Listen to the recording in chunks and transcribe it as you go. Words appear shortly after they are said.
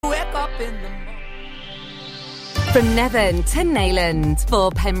up in the morning. From Nevern to Neyland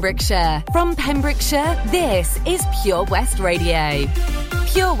for Pembrokeshire. From Pembrokeshire, this is Pure West Radio.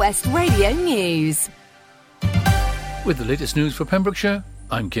 Pure West Radio News. With the latest news for Pembrokeshire,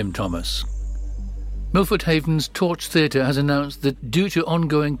 I'm Kim Thomas. Milford Haven's Torch Theatre has announced that due to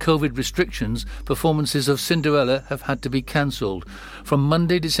ongoing COVID restrictions, performances of Cinderella have had to be cancelled. From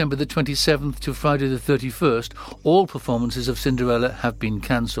Monday, December the 27th to Friday the 31st, all performances of Cinderella have been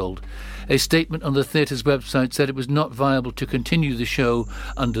cancelled. A statement on the theatre's website said it was not viable to continue the show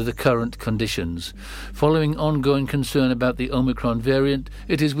under the current conditions. Following ongoing concern about the Omicron variant,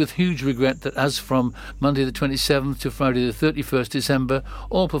 it is with huge regret that as from Monday the 27th to Friday the 31st December,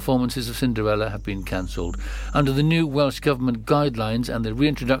 all performances of Cinderella have been cancelled. Under the new Welsh Government guidelines and the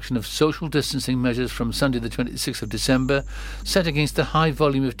reintroduction of social distancing measures from Sunday the 26th of December, set against the high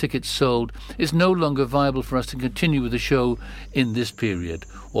volume of tickets sold, it's no longer viable for us to continue with the show in this period.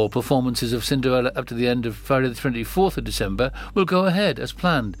 All performances of Cinderella up to the end of Friday the 24th of December will go ahead as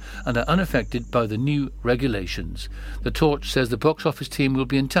planned and are unaffected by the new regulations. The Torch says the box office team will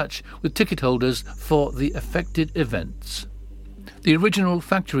be in touch with ticket holders for the affected events. The original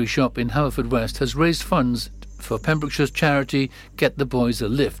factory shop in Haverfordwest has raised funds for Pembrokeshire's charity Get the Boys a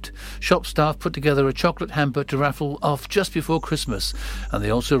Lift. Shop staff put together a chocolate hamper to raffle off just before Christmas, and they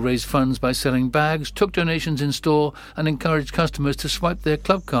also raised funds by selling bags, took donations in store and encouraged customers to swipe their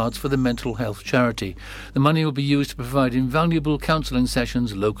club cards for the mental health charity. The money will be used to provide invaluable counselling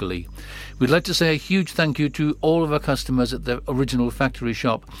sessions locally. We'd like to say a huge thank you to all of our customers at the original factory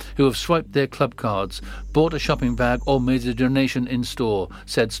shop who have swiped their club cards, bought a shopping bag or made a donation in store,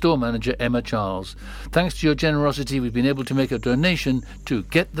 said store manager Emma Charles. Thanks to your generosity, we've been able to make a donation to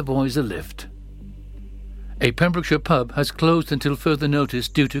Get the Boys a Lift. A Pembrokeshire pub has closed until further notice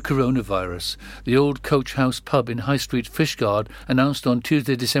due to coronavirus. The old Coach House pub in High Street, Fishguard, announced on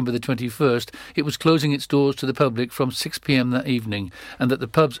Tuesday, December the 21st, it was closing its doors to the public from 6 p.m. that evening, and that the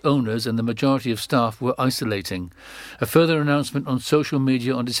pub's owners and the majority of staff were isolating. A further announcement on social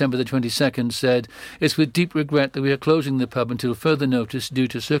media on December the 22nd said, "It's with deep regret that we are closing the pub until further notice due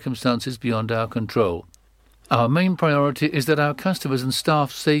to circumstances beyond our control. Our main priority is that our customers and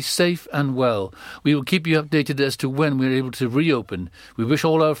staff stay safe and well. We will keep you updated as to when we are able to reopen. We wish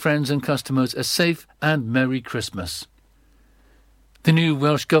all our friends and customers a safe and Merry Christmas." The new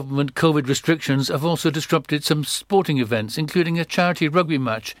Welsh Government COVID restrictions have also disrupted some sporting events, including a charity rugby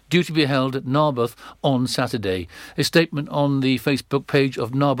match due to be held at Narberth on Saturday. A statement on the Facebook page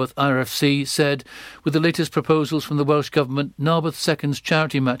of Narberth RFC said, "With the latest proposals from the Welsh Government, Narberth Second's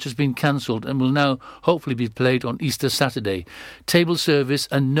charity match has been cancelled and will now hopefully be played on Easter Saturday. Table service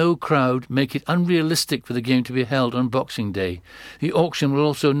and no crowd make it unrealistic for the game to be held on Boxing Day. The auction will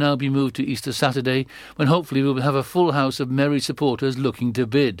also now be moved to Easter Saturday, when hopefully we will have a full house of merry supporters looking to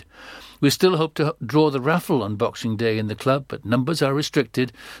bid. We still hope to draw the raffle on Boxing Day in the club, but numbers are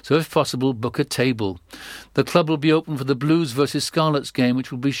restricted, so if possible, book a table. The club will be open for the Blues versus Scarlets game, which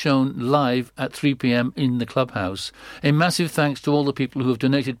will be shown live at 3 p.m. in the clubhouse. A massive thanks to all the people who have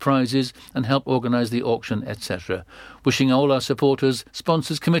donated prizes and helped organise the auction, etc. Wishing all our supporters,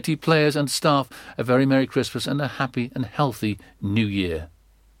 sponsors, committee, players and staff a very Merry Christmas and a happy and healthy New Year.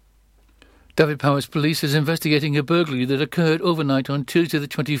 Dyfed-Powys Police is investigating a burglary that occurred overnight on Tuesday the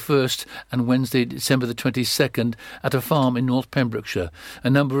 21st and Wednesday, December the 22nd at a farm in North Pembrokeshire. A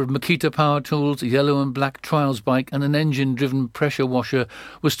number of Makita power tools, a yellow and black trials bike and an engine-driven pressure washer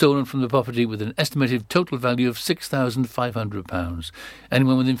were stolen from the property with an estimated total value of £6,500.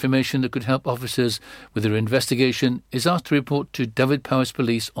 Anyone with information that could help officers with their investigation is asked to report to Dyfed-Powys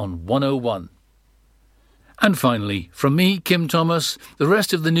Police on 101. And finally, from me, Kim Thomas, the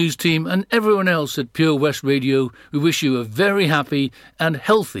rest of the news team and everyone else at Pure West Radio, we wish you a very happy and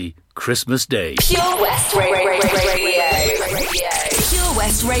healthy Christmas Day. Pure West Radio. Pure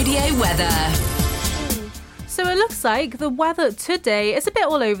West Radio weather. So it looks like the weather today is a bit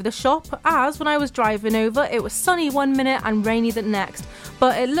all over the shop, as when I was driving over it was sunny one minute and rainy the next,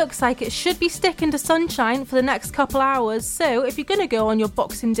 but it looks like it should be sticking to sunshine for the next couple hours. So if you're going to go on your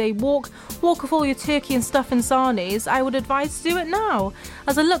Boxing Day walk with all your turkey and stuff and sarnies, I would advise to do it now,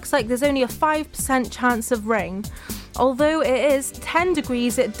 as it looks like there's only a 5% chance of rain. Although it is 10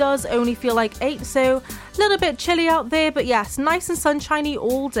 degrees, it does only feel like 8, so a little bit chilly out there, but yes, nice and sunshiny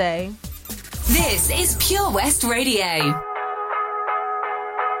all day. This is Pure West Radio.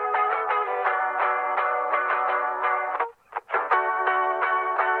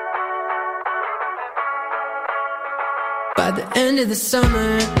 By the end of the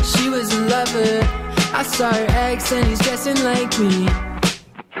summer, she was a lover. I saw her ex and he's dressing like me.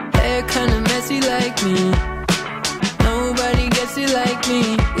 Hair kinda messy like me. Nobody gets it like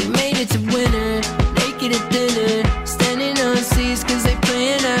me. We made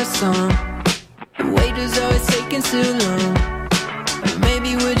song. The waiter's always taking too long. Or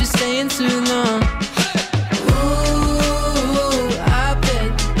maybe we're just staying too long. Ooh, I bet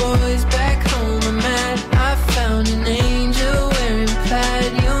the boys back home are mad. I found an angel wearing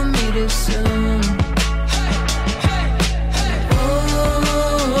plaid. You'll meet her soon.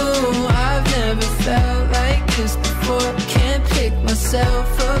 Ooh, I've never felt like this before. Can't pick myself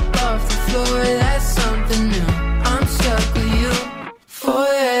up off the floor. That's something new. I'm stuck with you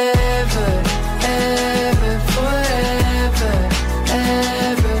forever, ever, forever,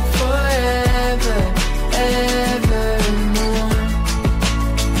 ever, forever, evermore.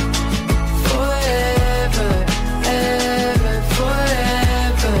 Forever, ever,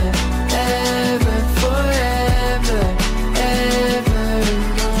 forever, ever, forever,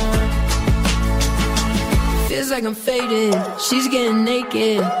 evermore. Feels like I'm faded. She's getting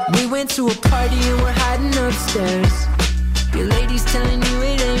naked. We went to a party and we're hiding upstairs. Your lady's telling you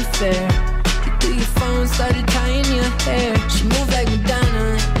it ain't fair. You threw your phone, started tying your hair. She moved like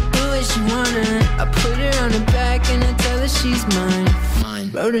Madonna, do what she wanna. I put her on her back and I tell her she's mine.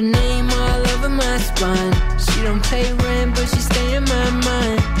 Wrote her name all over my spine. She don't pay rent, but she stay in my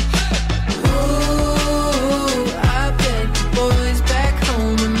mind. Ooh, I bet the boys back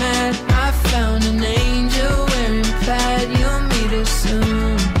home are mad. I found an angel wearing plaid. You'll meet her soon.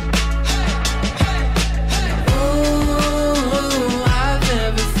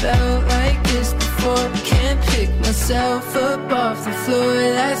 Felt like this before. Can't pick myself up off the floor.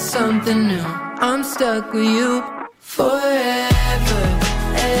 That's something new. I'm stuck with you forever,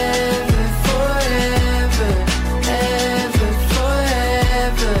 ever, forever, ever,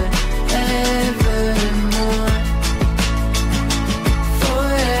 forever, evermore.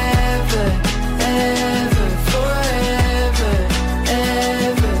 Forever, ever, forever,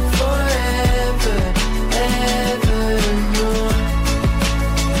 ever, forever, evermore.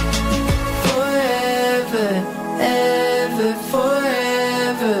 Forever, ever,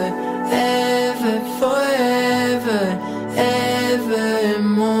 forever, ever, forever,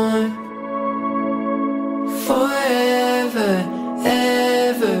 evermore. Forever,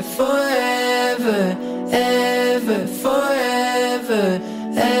 ever, forever, ever, forever,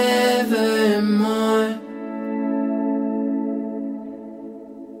 evermore.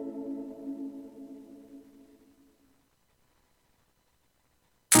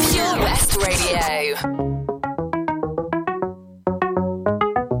 Pure West Radio.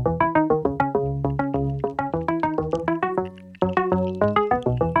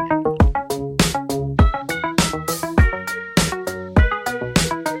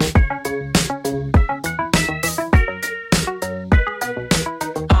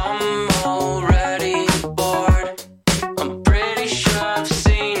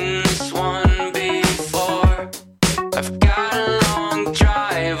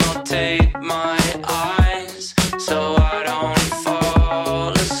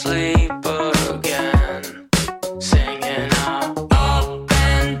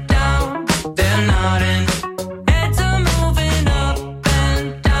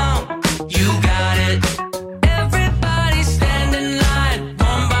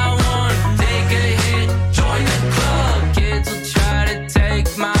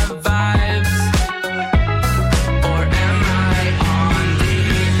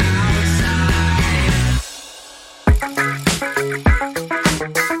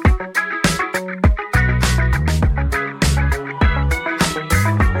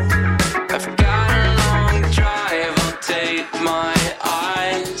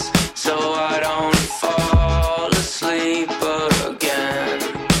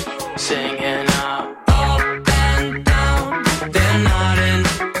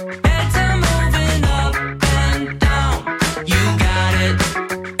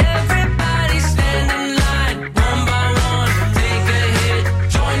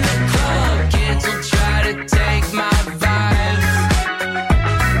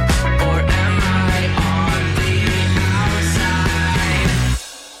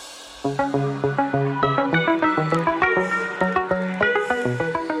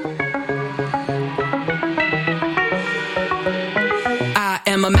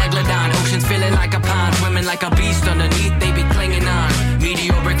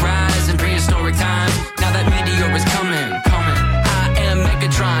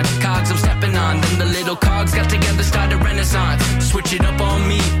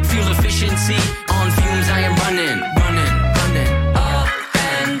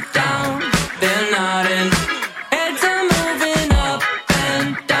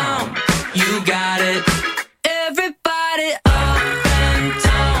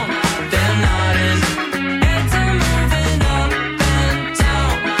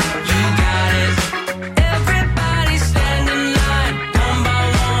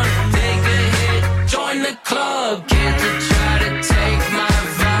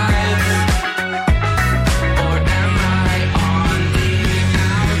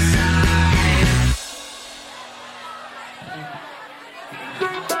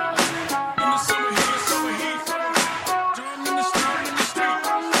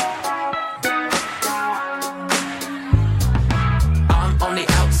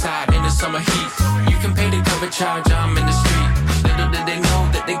 summer heat. You can pay the cover charge, I'm in the street. Little did they know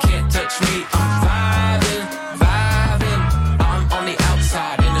that they can't touch me. I'm vibing, vibing. I'm on the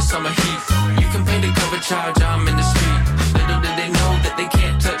outside in the summer heat. You can pay the cover charge, I'm in the street. Little did they know that they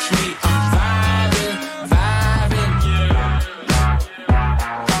can't touch me. I'm vibing, vibing.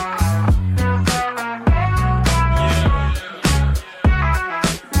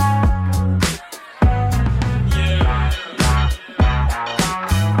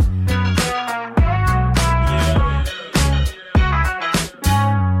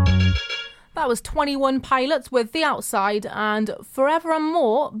 That was 21 Pilots with The Outside and Forever and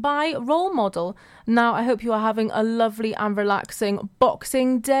More by Role Model. Now, I hope you are having a lovely and relaxing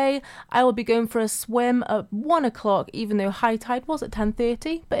Boxing Day. I will be going for a swim at 1 o'clock, even though high tide was at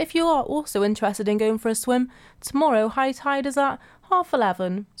 10:30. But if you are also interested in going for a swim, tomorrow high tide is at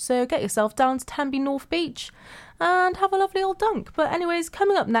 11:30. So get yourself down to Tenby North Beach and have a lovely old dunk. But anyways,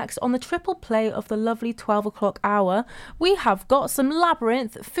 coming up next on the triple play of the lovely 12 o'clock hour, we have got some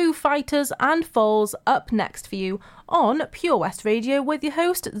Labyrinth, Foo Fighters and Falls up next for you on Pure West Radio with your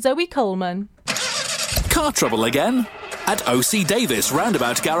host, Zoe Coleman. Car trouble again? At OC Davis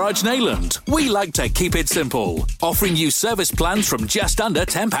Roundabout Garage Neyland, we like to keep it simple, offering you service plans from just under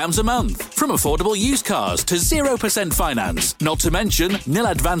 £10 a month, from affordable used cars to 0% finance, not to mention nil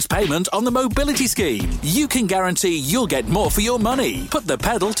advance payment on the mobility scheme. You can guarantee you'll get more for your money. Put the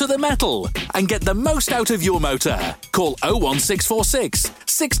pedal to the metal and get the most out of your motor. Call 01646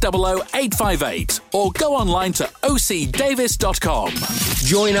 600 858 or go online to ocdavis.com.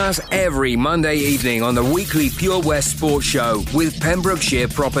 Join us every Monday evening on the weekly Pure West Sports Show with Pembrokeshire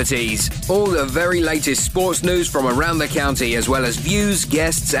Properties. All the very latest sports news from around the county, as well as views,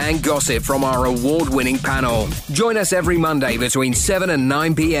 guests and gossip from our award-winning panel. Join us every Monday between 7 and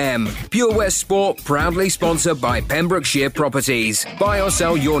 9 p.m. Pure West Sport, proudly sponsored by Pembrokeshire Properties. Buy or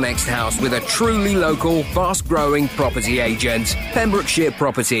sell your next house with a truly local, fast-growing property agent. Pembrokeshire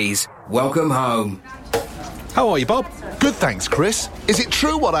Properties. Welcome home. How are you, Bob? Good, thanks, Chris. Is it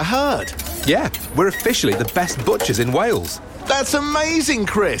true what I heard? Yeah, we're officially the best butchers in Wales. That's amazing,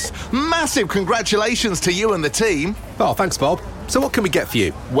 Chris. Massive congratulations to you and the team. Oh, thanks, Bob. So what can we get for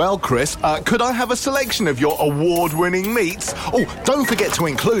you? Well, Chris, could I have a selection of your award-winning meats? Oh, don't forget to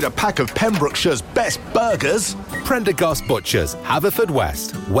include a pack of Pembrokeshire's best burgers. Prendergast Butchers,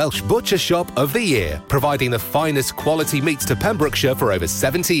 Haverfordwest, Welsh Butcher Shop of the Year, providing the finest quality meats to Pembrokeshire for over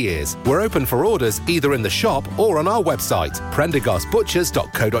 70 years. We're open for orders either in the shop or on our website,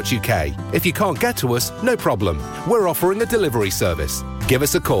 prendergastbutchers.co.uk. If you can't get to us, no problem. We're offering a delivery service. Give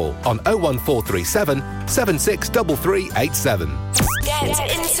us a call on 01437 763387. Get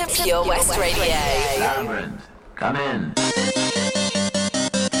into Pure West Radio. Labyrinth, come in.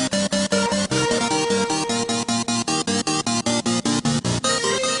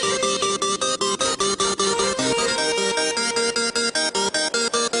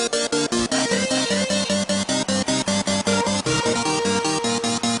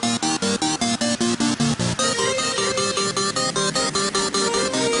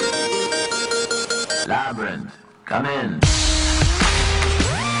 Labyrinth, come in.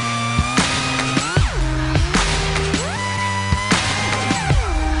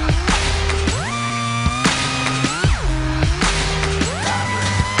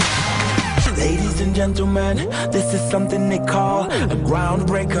 Ladies and gentlemen, this is something they call a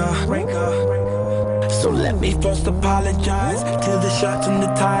groundbreaker. So let me first apologize to the shirts and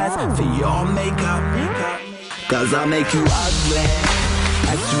the ties for your makeup. Cause I'll make you ugly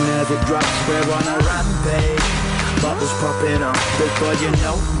as soon as it drops. We're on a rampage, bubbles popping up before you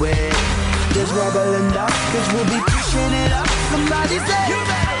know it. There's rubble and dust, cause we'll be pushing it up. Somebody say, you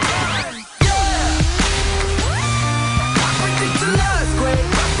better run, yeah. I predict an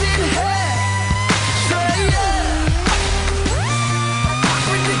earthquake up in here, say yeah. I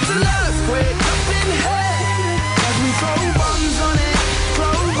predict an earthquake up in here, cause we throw bombs on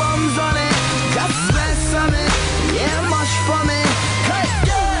it, just mess on it, yeah, mush for me.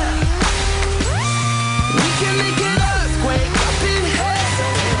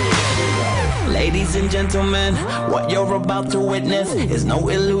 Ladies and gentlemen, what you're about to witness is no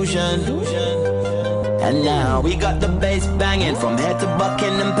illusion. And now we got the bass banging from here to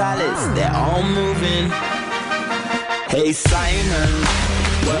Buckingham Palace. They're all moving. Hey Simon,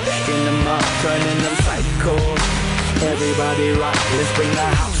 we're picking them up, turning them psycho. Everybody rock, let's bring the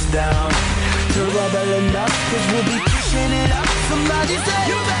house down to rubble and dust, cause we'll be pushing it up. Somebody say,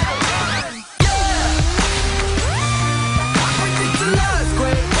 you better run, yeah. I predict an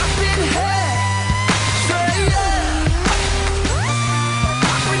earthquake up in here.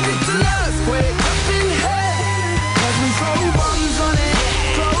 Earthquake up in here, cause we throw bombs on it,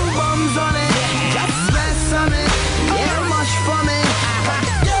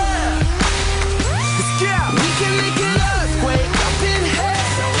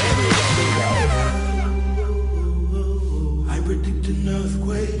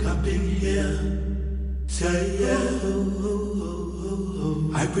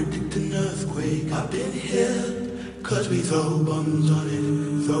 Throw bombs on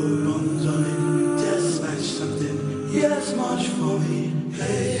it, throw bombs on it. Just smash something, yes, march for me.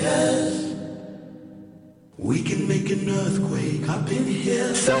 Hey, yes. We can make an earthquake up in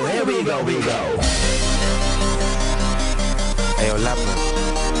here. So here we go. Hey, yo, Labra.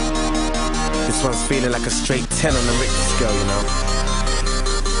 This one's feeling like a straight 10 on the Richter scale, you know?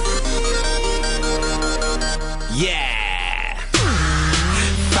 Yeah!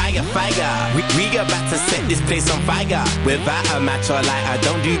 Fire. We about to set this place on fire. Without a match or lighter,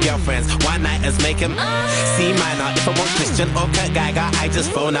 don't do girlfriends. One nighters make them C minor. If I want Christian or Kurt Geiger, I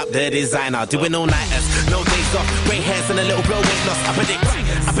just phone up the designer. Doing all nighters, no days off. Grey hairs and a little blow weight loss. I predict.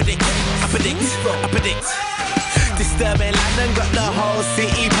 Disturbing London got the whole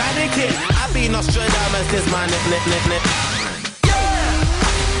city panicking. I be Nostradamus, this my nip. Yeah!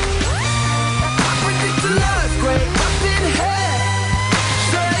 I predict an earthquake up in here.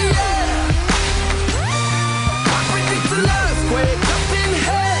 Earthquake up in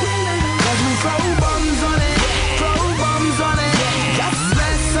here. Cause we throw bombs on it, Just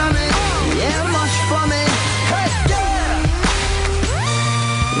smash on it, yeah, mush for me. Hey, yeah.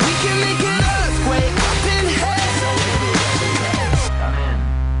 We can make an earthquake up in here.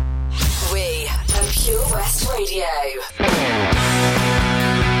 We are Pure West Radio.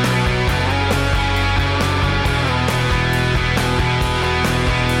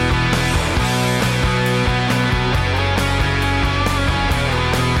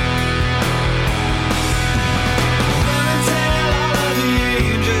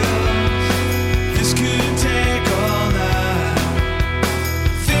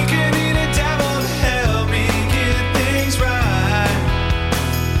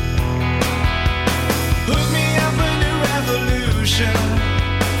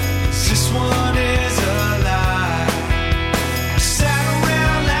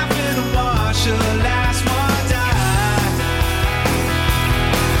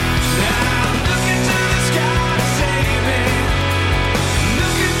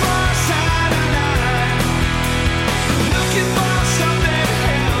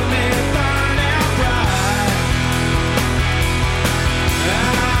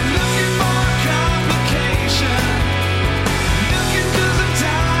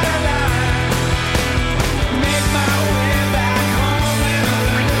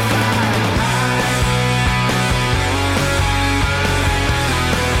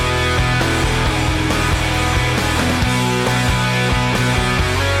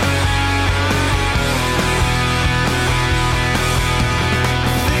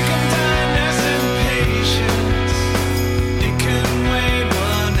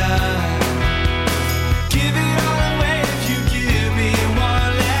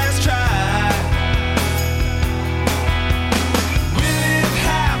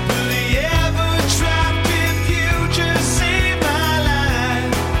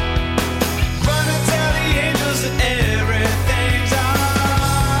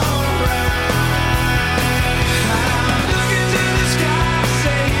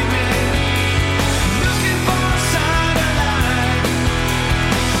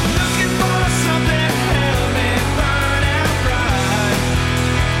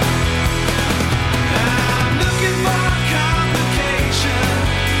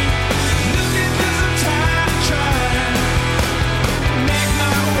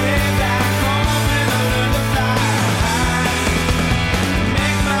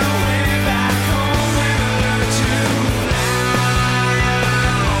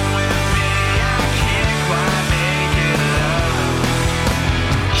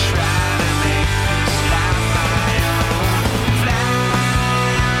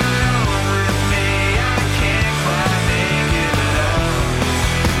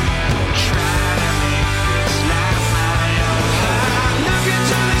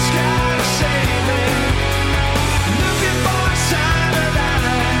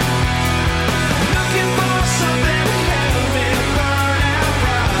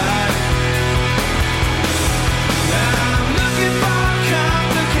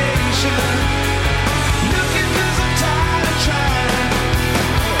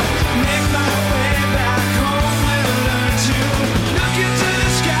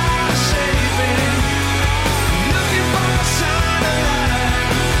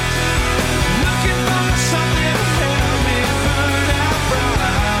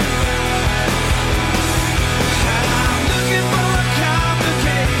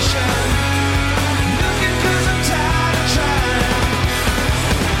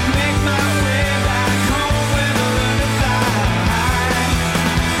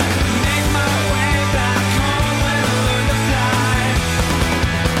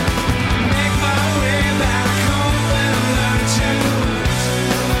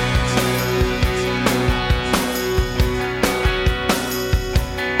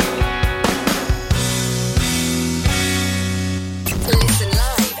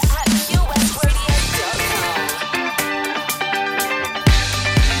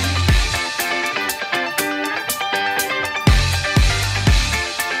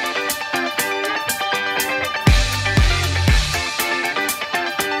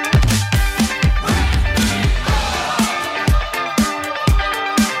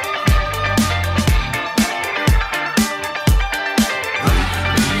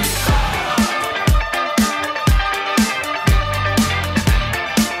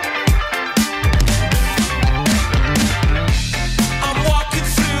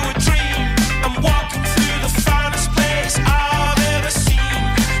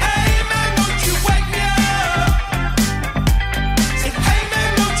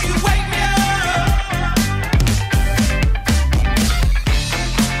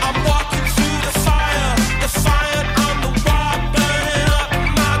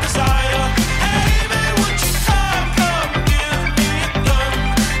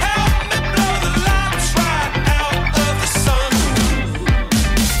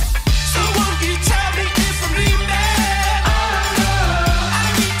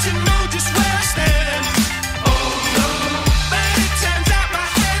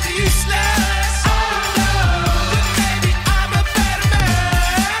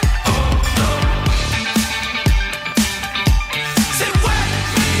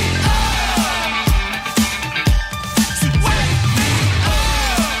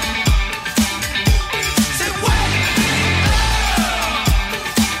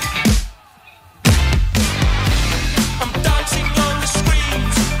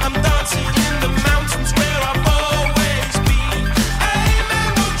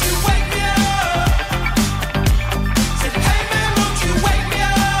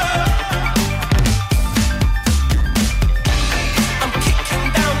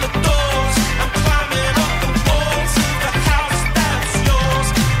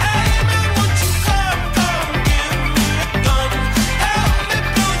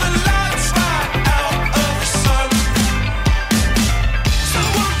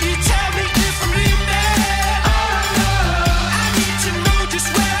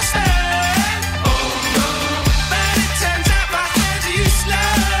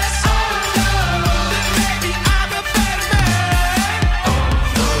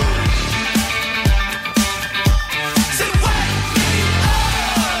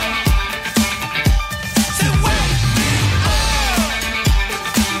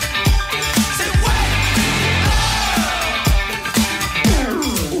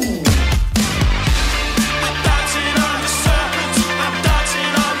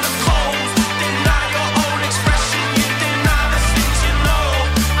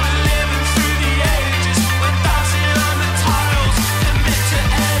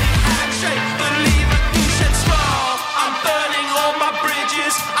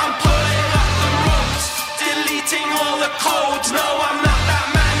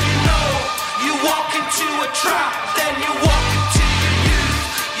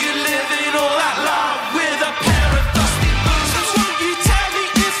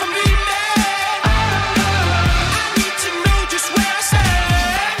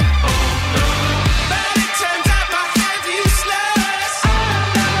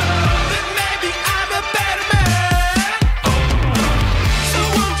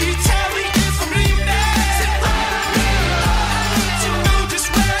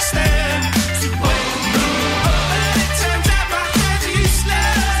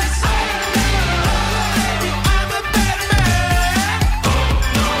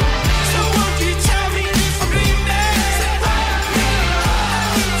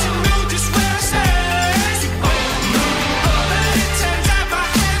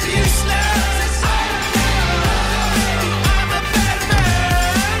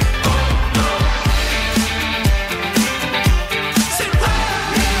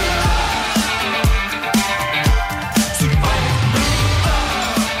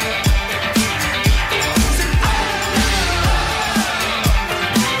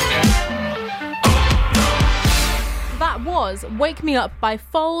 Wake Me Up by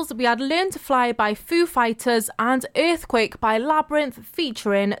Foals, we had Learn to Fly by Foo Fighters, and Earthquake by Labyrinth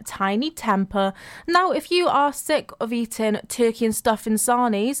featuring Tiny Temper. Now, if you are sick of eating turkey and stuffing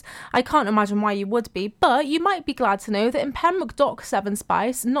sarnies, I can't imagine why you would be, but you might be glad to know that in Pembroke Dock 7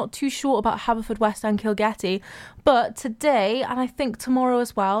 Spice, not too sure about Haverfordwest and Kilgetty, but today, and I think tomorrow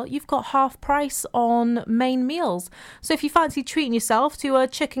as well, you've got half price on main meals. So if you fancy treating yourself to a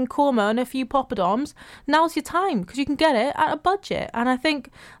chicken korma and a few poppadoms, now's your time, because you can get it at a budget. And I think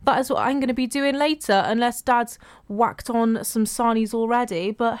that is what I'm going to be doing later, unless Dad's whacked on some sarnies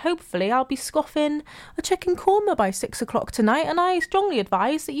already. But hopefully I'll be scoffing a chicken korma by 6 o'clock tonight, and I strongly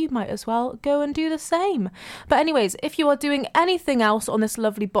advise that you might as well go and do the same. But anyways, if you are doing anything else on this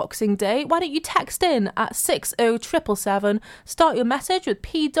lovely Boxing Day, why don't you text in at 60777, start your message with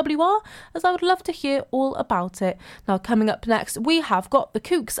PWR, as I would love to hear all about it. Now, coming up next, we have got the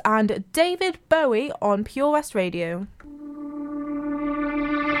Kooks and David Bowie on Pure West Radio.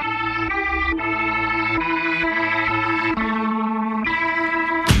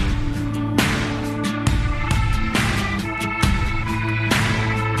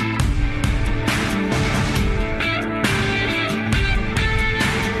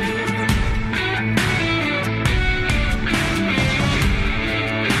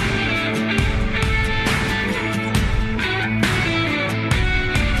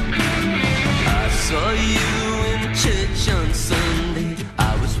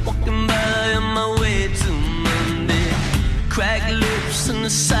 On the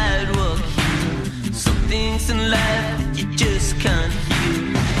sidewalk here. Some things in life that you just can't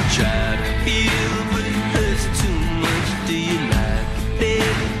hear. Try to feel, but it hurts too much. Do you like it,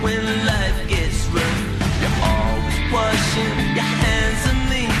 baby, when life gets rough? You're always washing your hands of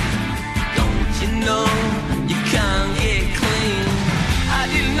me. Don't you know you can't get clean? I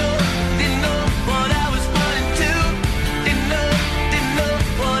didn't know what I was running to. Didn't know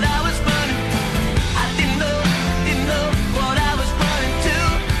what I was running to. I didn't know what I was running to.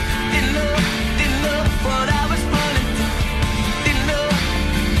 Didn't know what I was running to. Didn't know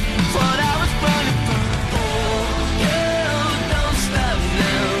what I was running from. Oh, girl, don't stop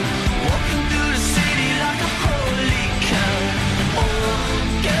now. Walking through the city like a holy cow. Oh,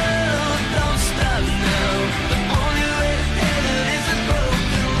 girl, don't stop now. The only way to heaven is a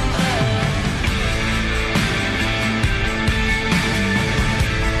broken heart.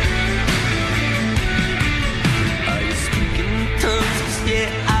 Are you speaking in tongues? 'Cause yeah,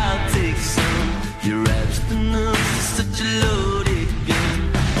 I'll take some. Your abstinence is such a loaded gun.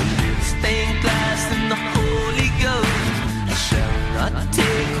 A little stained glass and the Holy Ghost. I shall not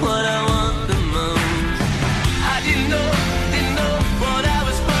take what I want the most. I didn't know what I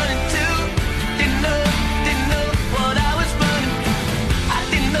was running to. Didn't know what I was running to. I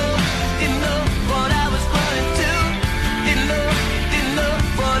didn't know what I was running to. Didn't know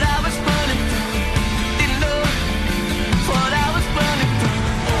what I was running to. Didn't know what I was running from.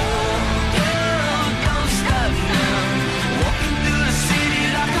 Oh, girl, don't stop now. Walking through the city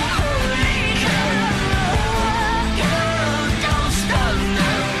like a holy cow. Oh, girl, don't stop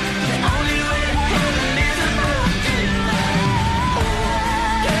now. The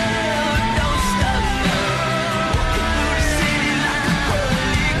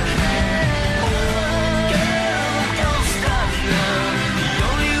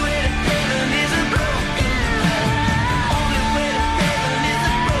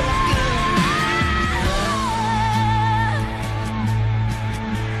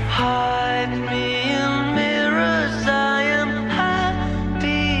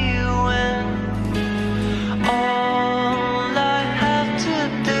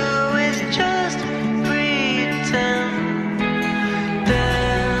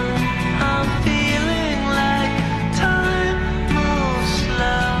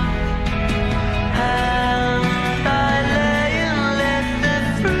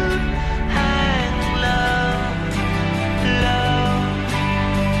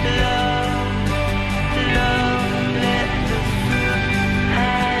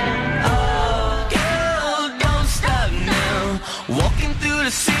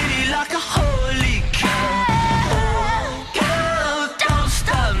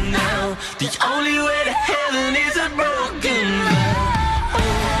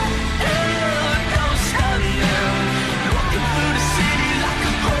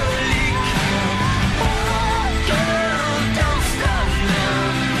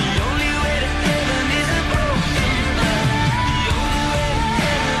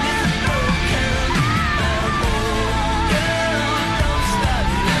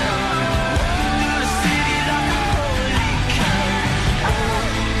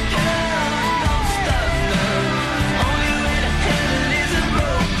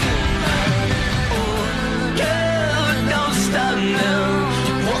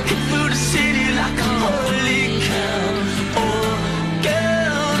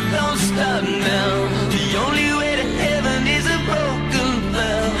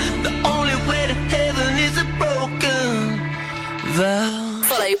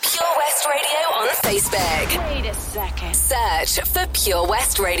Facebook. Wait a second. Search for Pure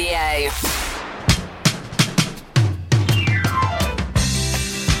West Radio.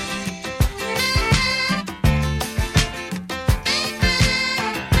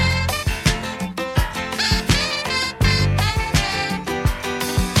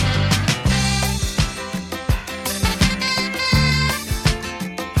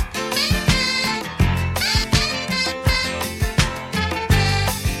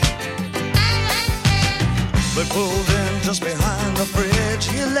 They pulled in just behind the bridge.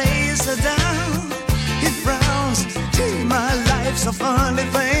 He lays her down. He frowns. Gee, my life's a funny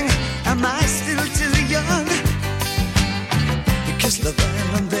thing. Am I still too young? He kissed her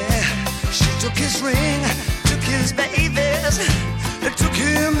then and there. She took his ring, took his babies. It took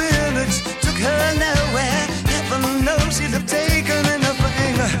him minutes, took her nowhere. Heaven knows he'd have taken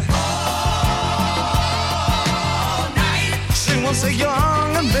anything. All night. She wants a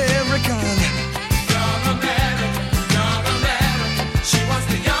young American.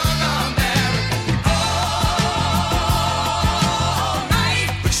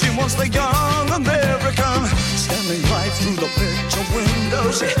 Wants the young American. Standing right through the picture window,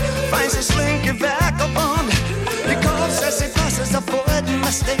 she finds a slinky vagabond. He calls as he passes a Ford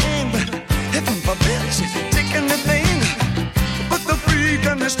Mustang, but heaven forbid she take anything but the freak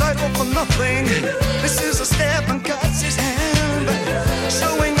and his title for nothing. This is a step and cuts his hand,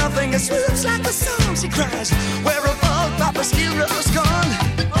 showing nothing. It swoops like a song. She cries, where have all Papa's heroes gone?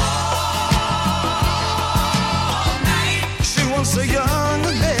 All night. She wants a young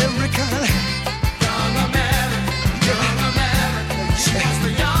American. Young American, young American. She wants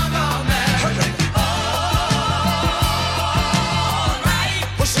the young American. All right.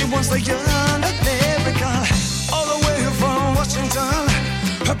 Well, she wants the young American. All the way from Washington.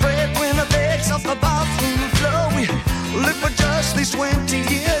 Her breadwinner begs off the bathroom floor. We live for just these 20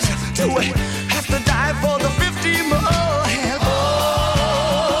 years. Do we have to die for the 50 more? And all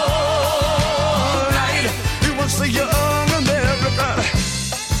right. He wants the young American.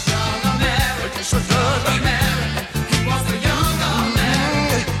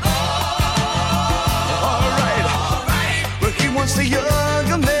 The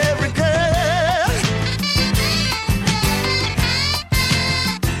young American.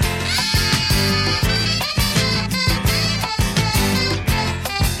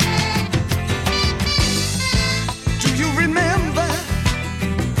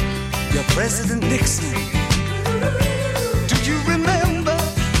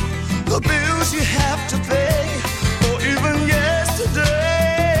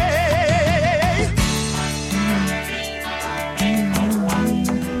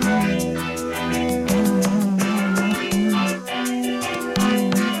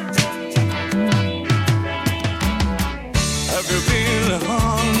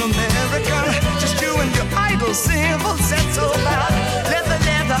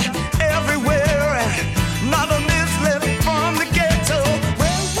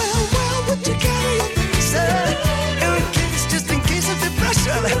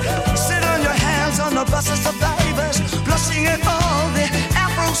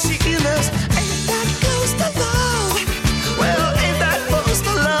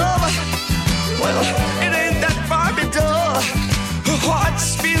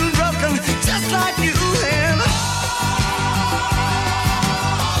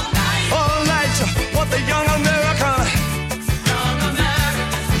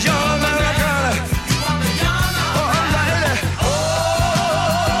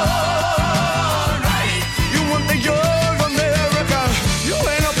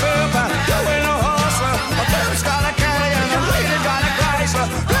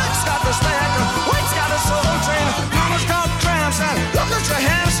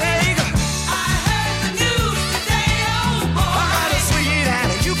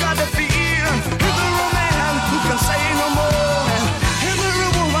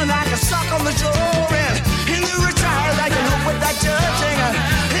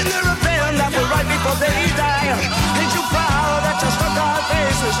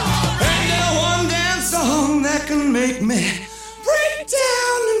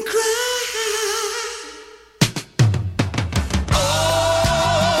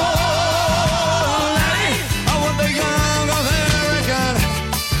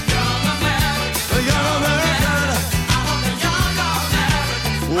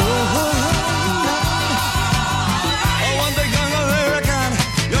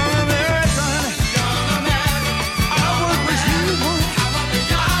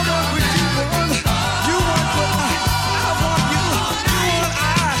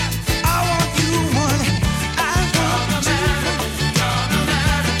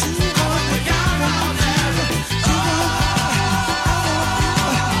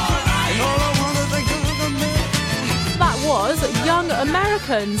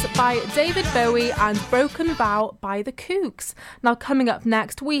 Mountains by David Bowie and Broken Vow by The Kooks. Now coming up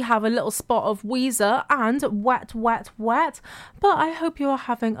next we have a little spot of Weezer and Wet Wet Wet, but I hope you are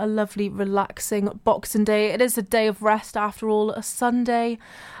having a lovely relaxing Boxing Day. It is a day of rest after all, a Sunday.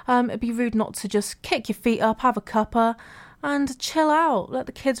 It'd be rude not to just kick your feet up, have a cuppa and chill out. Let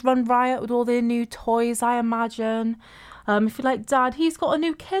the kids run riot with all their new toys, I imagine. If you like Dad, he's got a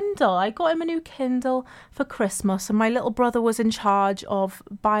new Kindle. I got him a new Kindle for Christmas and my little brother was in charge of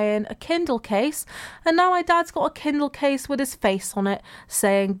buying a Kindle case, and now my dad's got a Kindle case with his face on it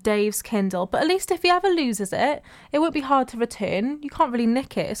saying Dave's Kindle. But at least if he ever loses it, it won't be hard to return. You can't really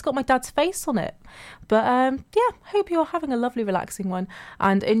nick it. It's got my dad's face on it. But yeah, hope you're having a lovely relaxing one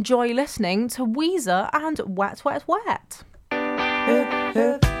and enjoy listening to Weezer and Wet Wet Wet. Hip,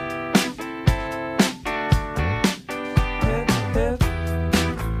 hip.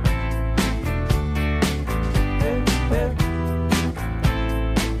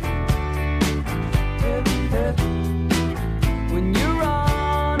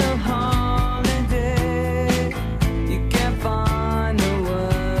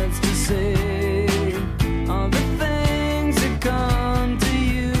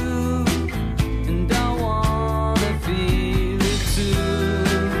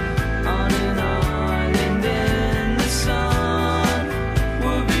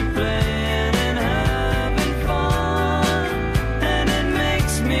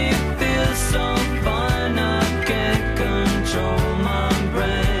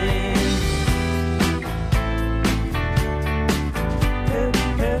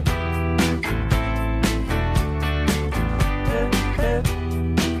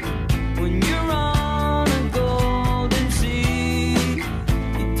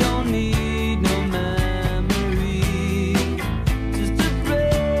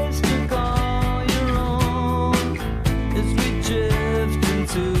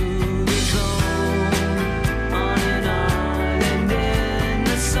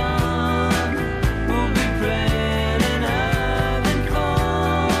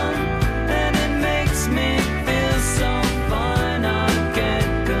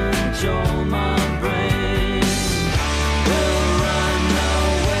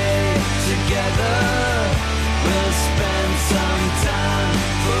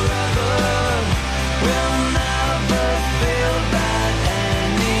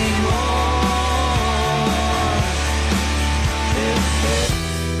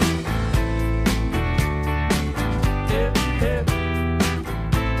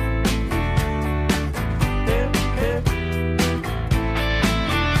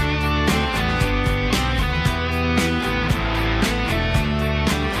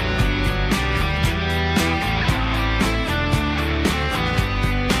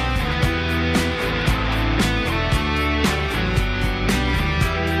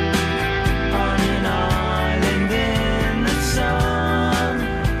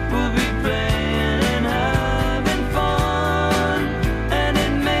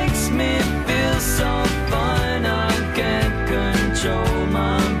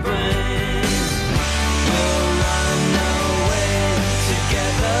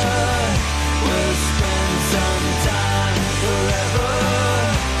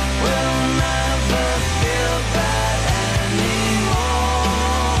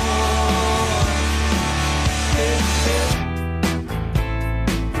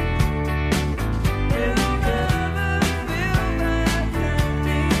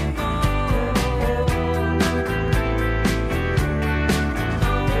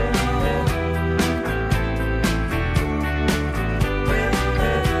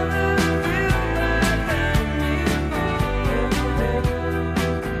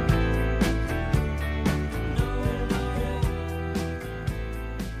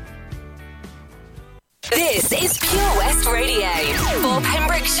 This is Pure West Radio for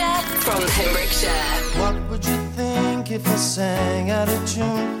Pembrokeshire, from Pembrokeshire. What would you think if I sang out of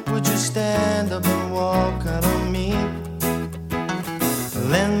tune? Would you stand up and walk out on me?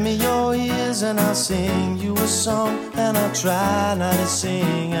 Lend me your ears and I'll sing you a song, and I'll try not to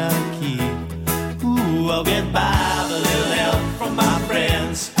sing out of key. Ooh, I'll get by with a little help from my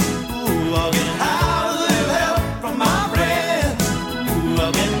friends. Ooh, I'll get high with a little help from my friends. Ooh,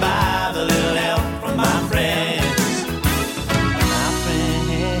 I'll get by with a little help from my friends. My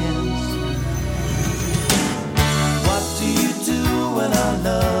friends. What do you do when our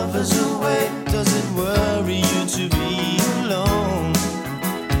love is away? Does it worry you to be alone?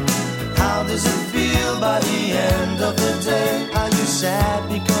 How does it feel by the end of the day? Are you sad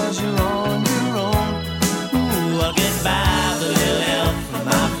because you're on your own? Ooh, I'll get by with a little help from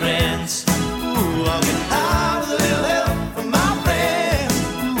my friends. Ooh,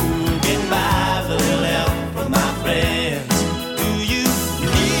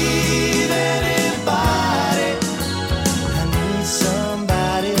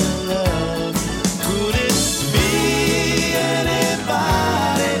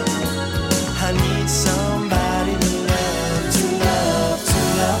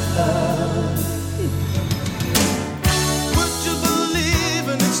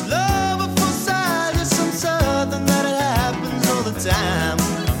 time.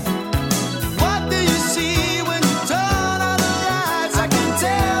 What do you see when you turn on the lights? I can't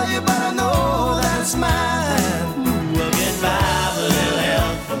tell you, but I know that it's mine. Ooh, I'll get by with a little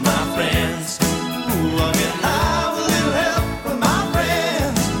help from my friends. Ooh, I'll get by with a little help from my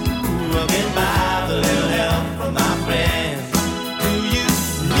friends. Ooh, I'll get by with a little help from my friends. Do you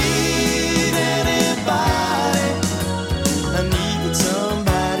need anybody? I need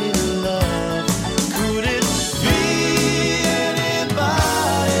somebody to love. Could it be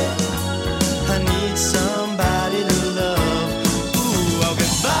anybody? I need somebody to love. Ooh, I'll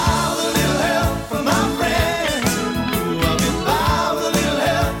get by with a little help from my friends. Ooh, I'll get by with a little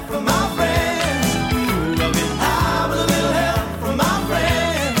help from my friends. Ooh, I'll get by with a little help from my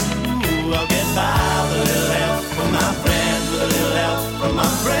friends. Ooh, I'll get by with a little help from my friends. With a little help from my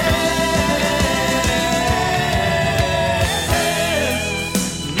friends.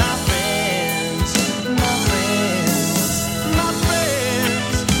 My friends, my friends, my friends,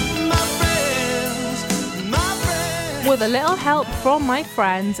 my friends, my friends. With a little help from my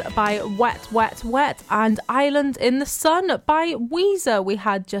friends by Wet, Wet, Wet and Island in the Sun by Weezer we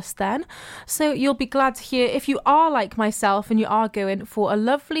had just then. So you'll be glad to hear if you are like myself and you are going for a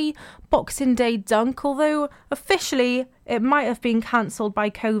lovely Boxing Day dunk, although officially it might have been cancelled by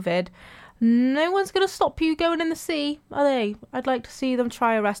COVID. No one's going to stop you going in the sea, are they? I'd like to see them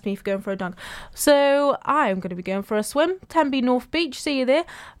try arrest me for going for a dunk. So I'm going to be going for a swim. Tenby North Beach, see you there.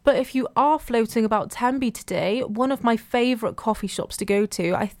 But if you are floating about Tenby today, one of my favourite coffee shops to go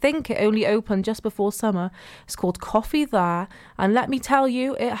to, I think it only opened just before summer, it's called Coffee There. And let me tell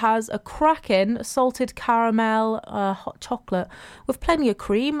you, it has a cracking salted caramel hot chocolate with plenty of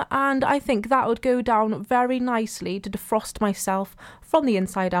cream. And I think that would go down very nicely to defrost myself from the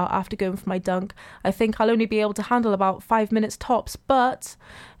inside out after going for my dunk. I think I'll only be able to handle about 5 minutes tops, but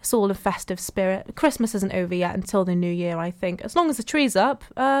it's all in festive spirit. Christmas isn't over yet until the new year, I think. As long as the tree's up,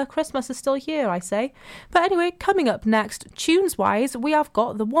 Christmas is still here, I say. But anyway, coming up next, tunes-wise, we have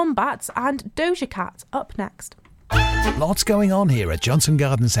got the Wombats and Doja Cat up next. Lots going on here at Johnson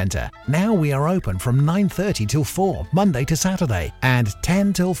Garden Centre. Now we are open from 9:30 till 4, Monday to Saturday, and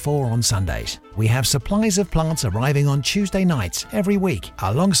 10 till 4 on Sundays. We have supplies of plants arriving on Tuesday nights every week,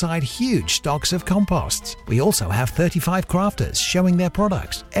 alongside huge stocks of composts. We also have 35 crafters showing their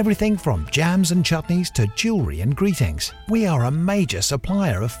products, everything from jams and chutneys to jewellery and greetings. We are a major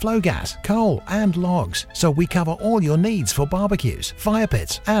supplier of flow gas, coal and logs, so we cover all your needs for barbecues, fire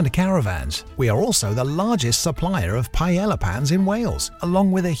pits and caravans. We are also the largest supplier of paella pans in Wales,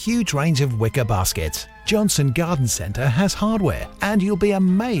 along with a huge range of wicker baskets. Johnson Garden Centre has hardware, and you'll be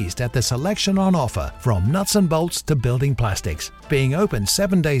amazed at the selection on offer, from nuts and bolts to building plastics. Being open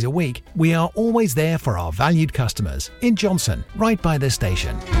 7 days a week, we are always there for our valued customers. In Johnson, right by the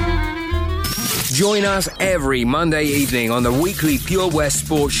station. Join us every Monday evening on the weekly Pure West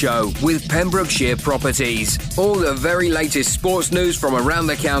Sports Show with Pembrokeshire Properties. All the very latest sports news from around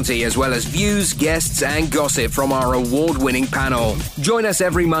the county, as well as views, guests and gossip from our award-winning panel. Join us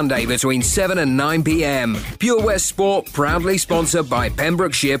every Monday between 7 and 9 p.m. Pure West Sport, proudly sponsored by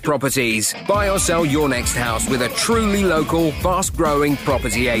Pembrokeshire Properties. Buy or sell your next house with a truly local, fast-growing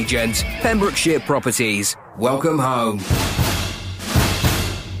property agent. Pembrokeshire Properties. Welcome home.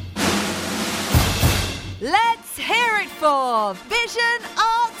 Let's hear it for Vision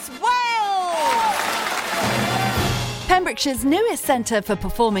Arts Wales! Pembrokeshire's newest centre for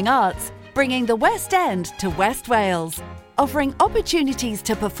performing arts, bringing the West End to West Wales. Offering opportunities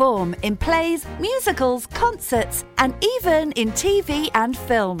to perform in plays, musicals, concerts, and even in TV and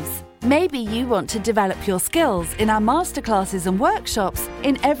films. Maybe you want to develop your skills in our masterclasses and workshops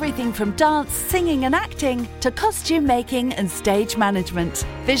in everything from dance, singing and acting to costume making and stage management.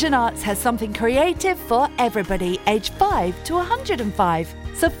 Vision Arts has something creative for everybody aged 5 to 105.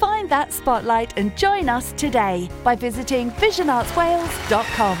 So find that spotlight and join us today by visiting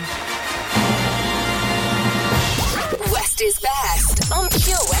visionartswales.com. West is best on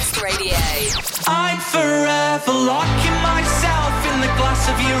Pure West Radio. I'm forever locking myself in the glass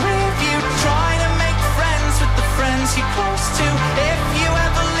of your rearview, trying to make friends with the friends you're close to. If you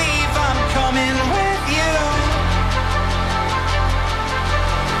ever leave, I'm coming with you.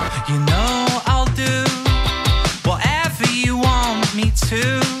 You know I'll do whatever you want me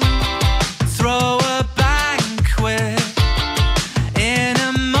to. Throw a banquet in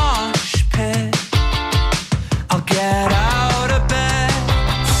a mosh pit. I'll get out of bed,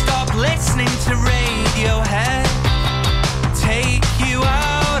 stop listening to Radiohead, take you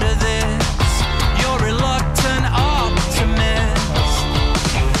out of this, you're reluctant optimist.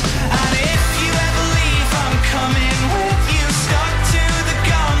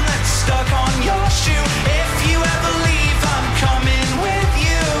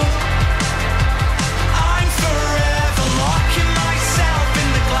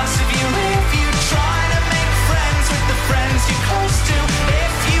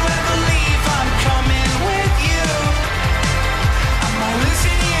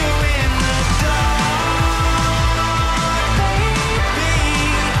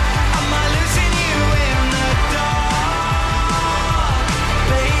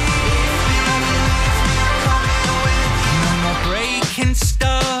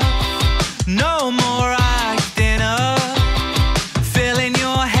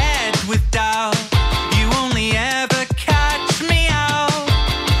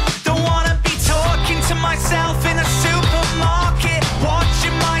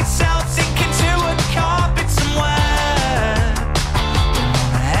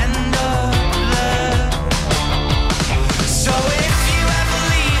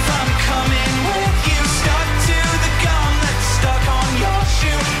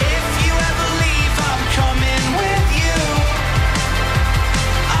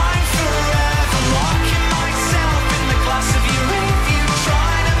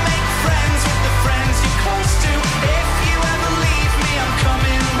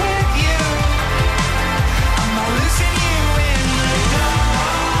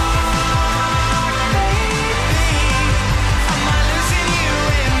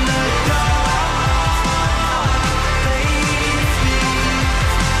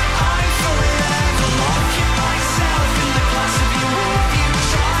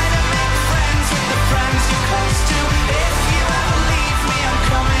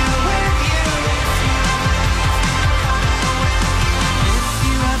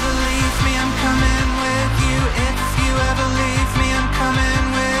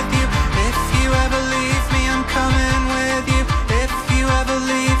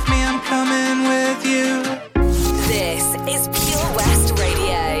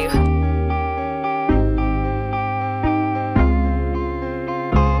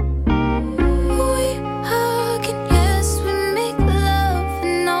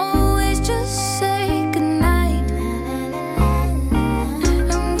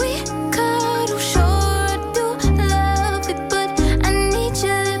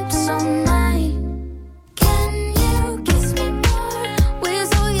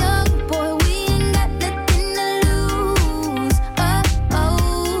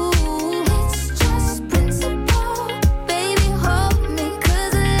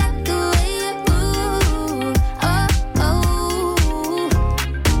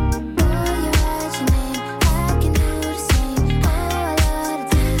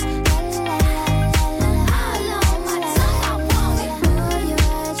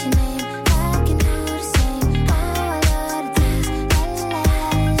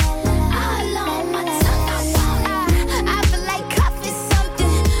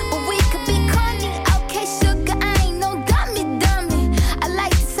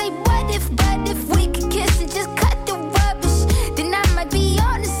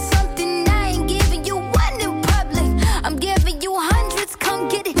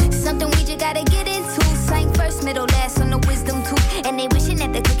 first, middle, last on the wisdom tooth. And they wishing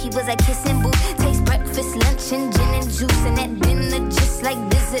that the cookie was a kissing booth. Taste breakfast, lunch, and gin and juice. And that dinner just like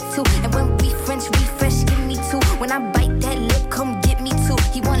visit too. And when we French refresh, give me two. When I bite that lip, come get me two.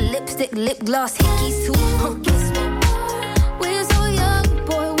 He want lipstick, lip gloss, hickeys too. Kiss me more. We're so young,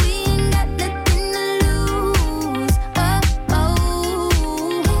 boy, we ain't got nothing to lose.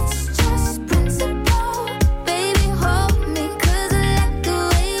 It's just principle. Baby, hold me, 'cause I like the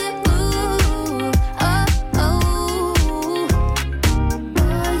way you move.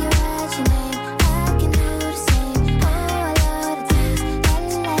 Boy, you write your name, I can do the same. Oh, I love the taste. La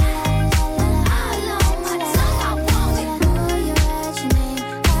la la la la. All on my tongue, I want it. Boy, you write your name,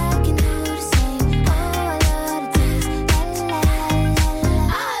 I can do the same. Oh, I love the taste. La la la la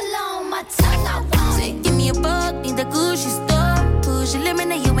la. All on my tongue, I want it. Give me a buck, need the Gucci store. Push your limit,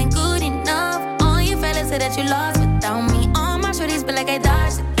 now you ain't good enough. All your fellas say that you lost without me. All my shorties feel like I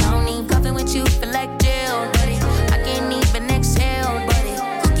dodged the county. Coughing with you feel like jail, buddy. I can't even exhale, buddy.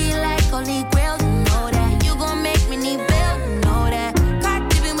 Cookie like holy grail, you know that. You gon' make me need bail, you know that. Caught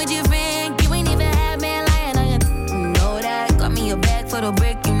dipping with your friend, you ain't even had man lying on you know that. Got me a bag for the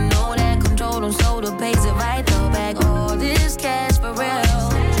brick, you know that. Control on soda, pays it right the back. All this cash for real.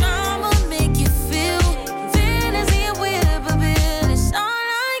 Drama make you feel fantasy and whip a bit. It's all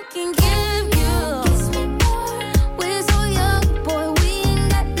I can give you. Kiss me more. We're so young, boy, we ain't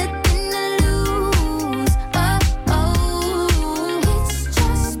got nothing to lose. It's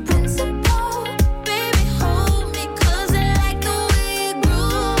just principle. Baby, hold me, 'cause I like the way you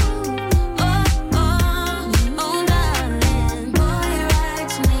groove. Darling, boy, you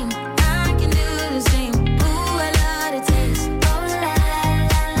write your name, I can do the same. Ooh, I love the taste. Oh, la la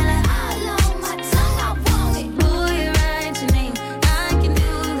la la. All on my tongue, I want it. Boy, you write your name, I can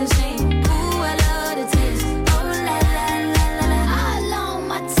do the same. Ooh, I love the taste. Oh, la la la la. All on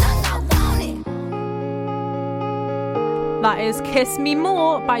my tongue, I want it. That is Kiss Me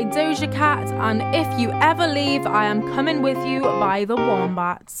More by Doja Cat and If You Ever Leave, I Am Coming With You by the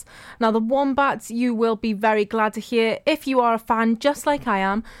Wombats. Now, the Wombats, you will be very glad to hear, if you are a fan just like I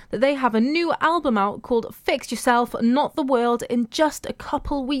am, that they have a new album out called Fix Yourself, Not the World in just a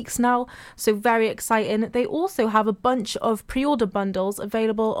couple weeks now. So very exciting. They also have a bunch of pre-order bundles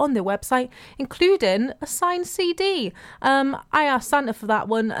available on their website, including a signed CD. I asked Santa for that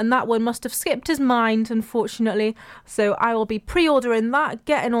one, and that one must have skipped his mind, unfortunately. So I will be pre-ordering that,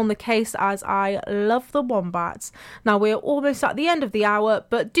 getting on the case, as I love the Wombats. Now, we're almost at the end of the hour,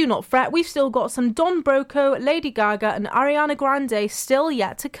 but do not fret, we've still got some Don Broco, Lady Gaga and Ariana Grande still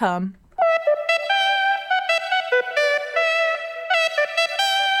yet to come.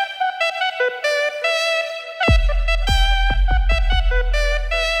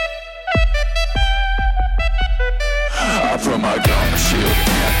 I put my gun shield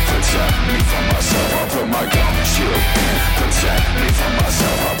in, protect me from myself. I put my gun shield in, protect me from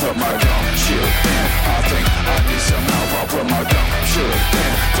myself. I put my gun shield in. I think I need some help. I put my gun shield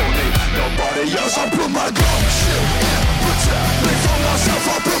in. Don't need nobody else. I put my gun shield in, protect me from myself.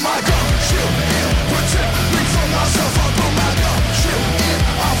 I put my gun shield in, protect me from myself. I put my gun shield in.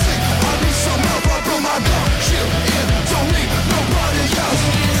 I think I need some help. I put my gun shield in. Don't need nobody else.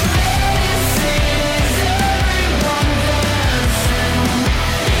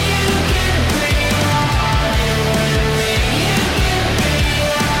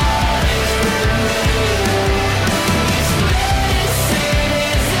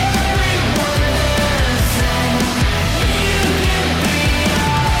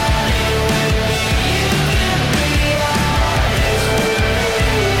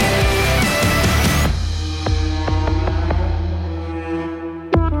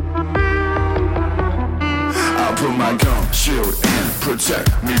 Shield in, protect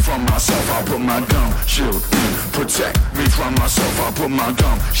me from myself. I put my gun shield in, protect me from myself. I put my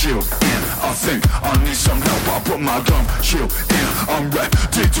gun shield in. I think I need some help. I put my gun shield in. I'm ready.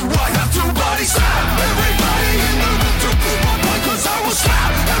 Do I have to body slam? Everybody in the room to prove my point, 'cause I will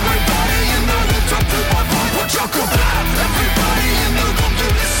slap. Everybody in the room to prove my point. What you could blab. Everybody in the room to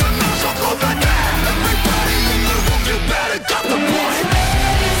listen. Now jump over that. Everybody in the room, you better got the point.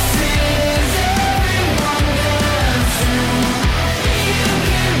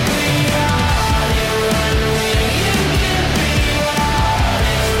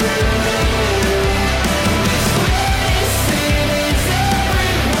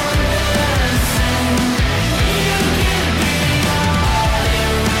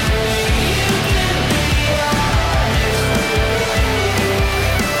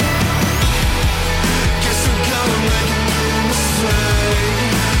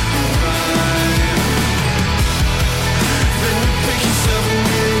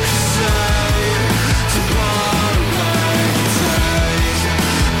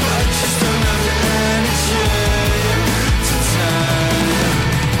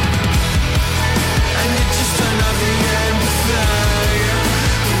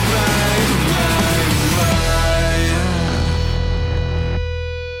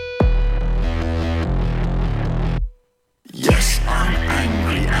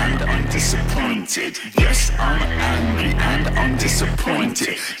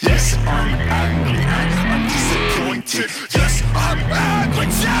 disappointed. Yes, I'm angry and I'm disappointed. Yes, I'm angry.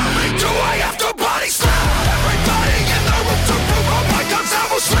 Tell me, do I have to body slam? Everybody in the room to prove my point, cause I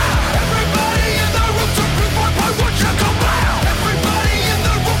will slam. Everybody in the room to prove my point, would you come round? Everybody in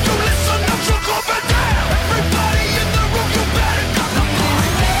the room, you listen up, you'll go back down. Everybody in the room, you better come to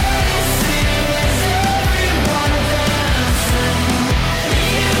mind. This is everyone dancing.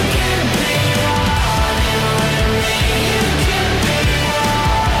 You can be ordinary. You can be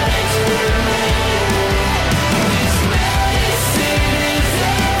what it's really. This medicine is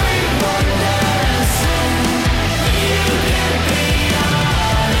everyone dancing. You can be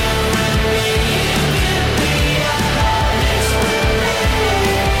ordinary. You can be what it's really.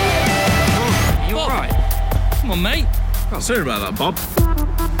 You alright? Come on, mate. Oh, sorry about that, Bob.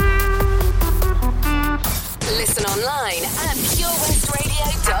 Listen online at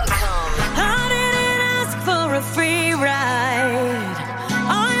purewestradio.com. I didn't ask for a free ride.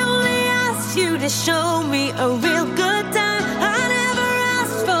 I only asked you to show me a real good time. I never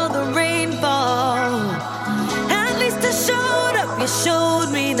asked for the rainfall. At least I showed up. You showed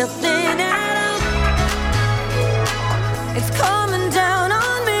me nothing at all. It's coming down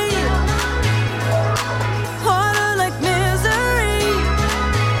on me. Harder like misery.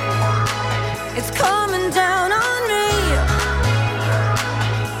 It's coming down on me.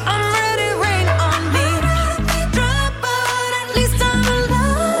 I'm ready, rain on me. Drop, but at least I'm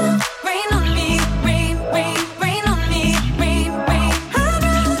alive. Rain on me, rain, rain, rain on me, rain, rain. I'd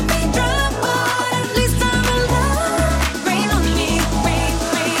rather be drop, but at least I'm alive. Rain on me, rain,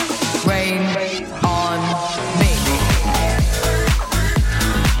 rain. Rain on me.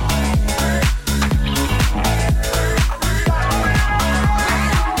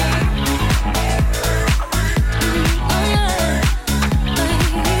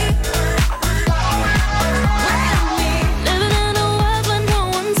 Living in a world where no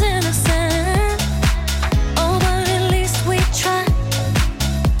one's innocent. Oh, but at least we try.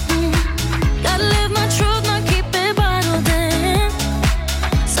 Gotta live my truth, not keep it bottled in.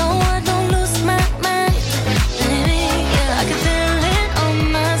 So I don't lose my mind. Baby, yeah, I can feel it on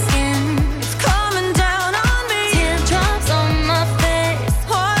my skin. It's coming down on me. Teardrops on my face.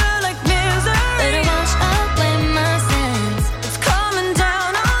 Harder like misery. Let it wash away my sins. It's coming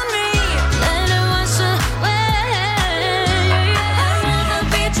down on me. Let it wash away. I'd rather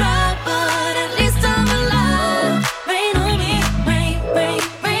be dry, but at least I'm alive. Rain on me, rain, rain,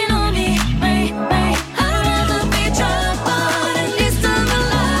 rain on me, rain, rain. I'd rather be dry, but at least I'm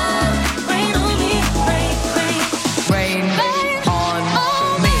alive. Rain on me, rain, rain. Rain on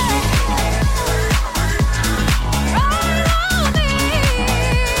me.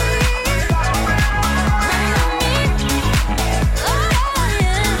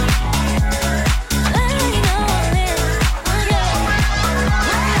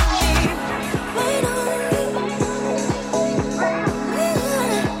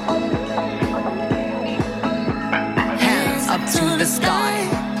 Hands up to the sky.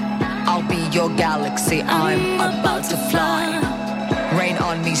 I'll be your galaxy. I'm about to fly. Rain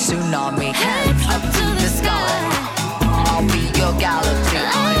on me, tsunami. Hands up to the sky. I'll be your galaxy.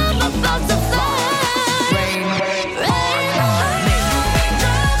 I'm about to fly. Rain on me. Rain on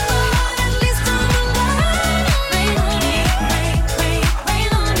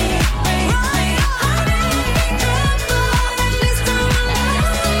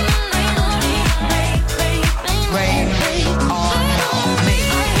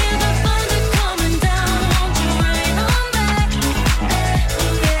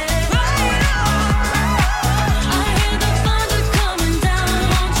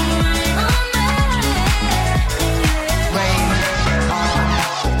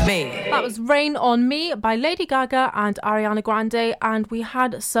me. That was Rain on Me by Lady Gaga and Ariana Grande, and we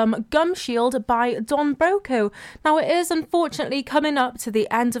had some Gum Shield by Don Broco. Now it is unfortunately coming up to the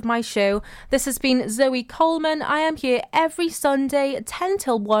end of my show. This has been Zoe Coleman. I am here every Sunday 10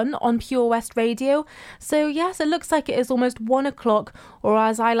 till 1 on Pure West Radio. So yes, it looks like it is almost 1 o'clock, or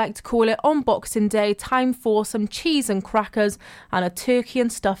as I like to call it on Boxing Day, time for some cheese and crackers and a turkey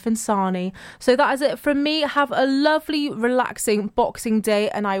and stuffing sarnie. So that is it from me. Have a lovely, relaxing Boxing Day,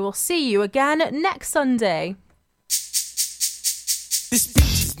 and I will see you again next Sunday. This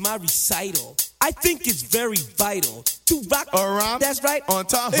speech is my recital. I think it's very vital to rock around. That's right. On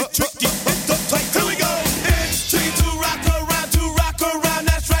time. It's tricky. It's the tight. Here we go. It's tricky to